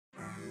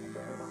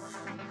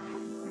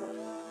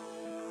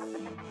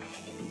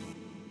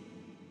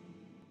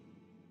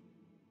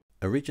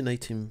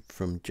Originating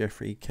from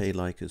Jeffrey K.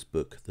 Liker's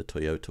book, The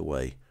Toyota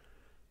Way,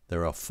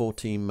 there are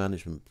 14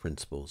 management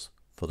principles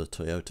for the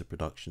Toyota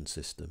production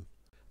system.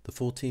 The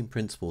 14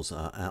 principles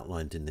are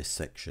outlined in this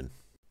section.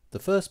 The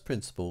first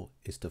principle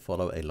is to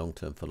follow a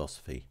long-term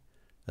philosophy,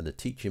 and the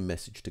teaching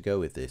message to go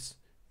with this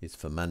is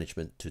for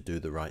management to do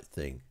the right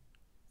thing,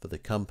 for the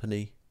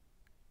company,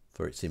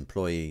 for its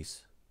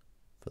employees,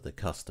 for the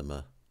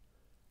customer,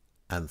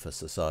 and for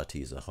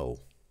society as a whole.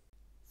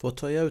 For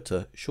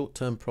Toyota,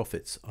 short-term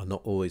profits are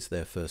not always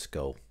their first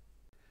goal.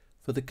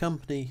 For the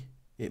company,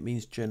 it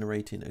means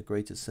generating a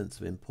greater sense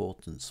of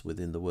importance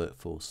within the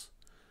workforce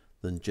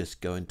than just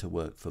going to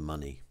work for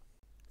money.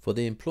 For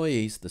the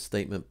employees, the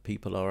statement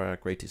 "people are our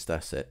greatest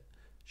asset"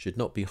 should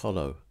not be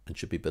hollow and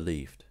should be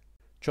believed.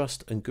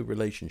 Trust and good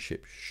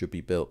relationships should be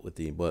built with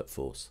the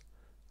workforce,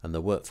 and the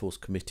workforce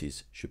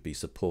committees should be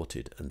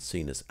supported and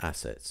seen as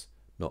assets,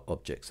 not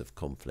objects of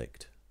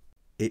conflict.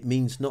 It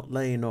means not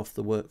laying off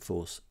the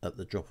workforce at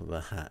the drop of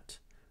a hat,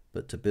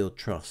 but to build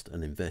trust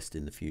and invest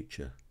in the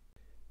future.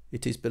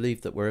 It is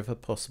believed that wherever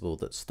possible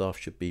that staff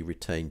should be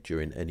retained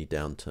during any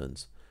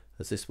downturns,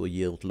 as this will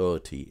yield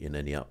loyalty in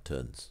any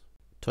upturns.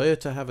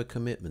 Toyota have a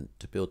commitment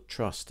to build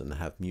trust and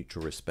have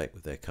mutual respect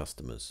with their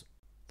customers.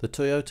 The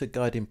Toyota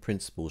guiding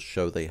principles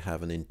show they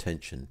have an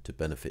intention to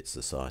benefit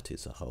society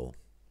as a whole.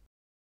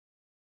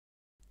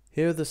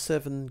 Here are the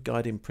 7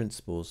 guiding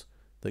principles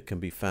that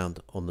can be found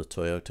on the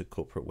Toyota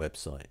corporate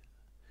website.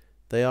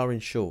 They are, in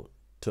short,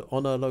 to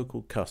honour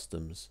local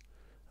customs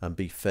and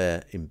be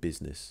fair in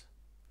business,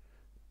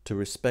 to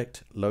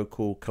respect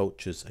local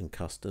cultures and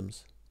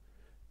customs,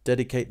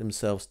 dedicate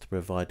themselves to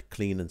provide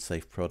clean and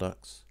safe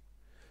products,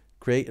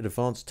 create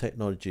advanced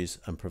technologies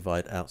and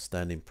provide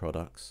outstanding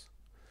products,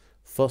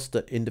 foster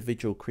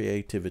individual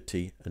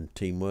creativity and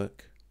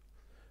teamwork,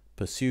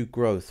 pursue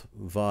growth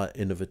via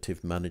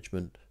innovative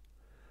management,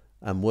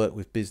 and work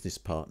with business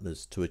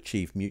partners to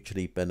achieve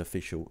mutually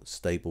beneficial,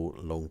 stable,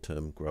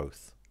 long-term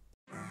growth.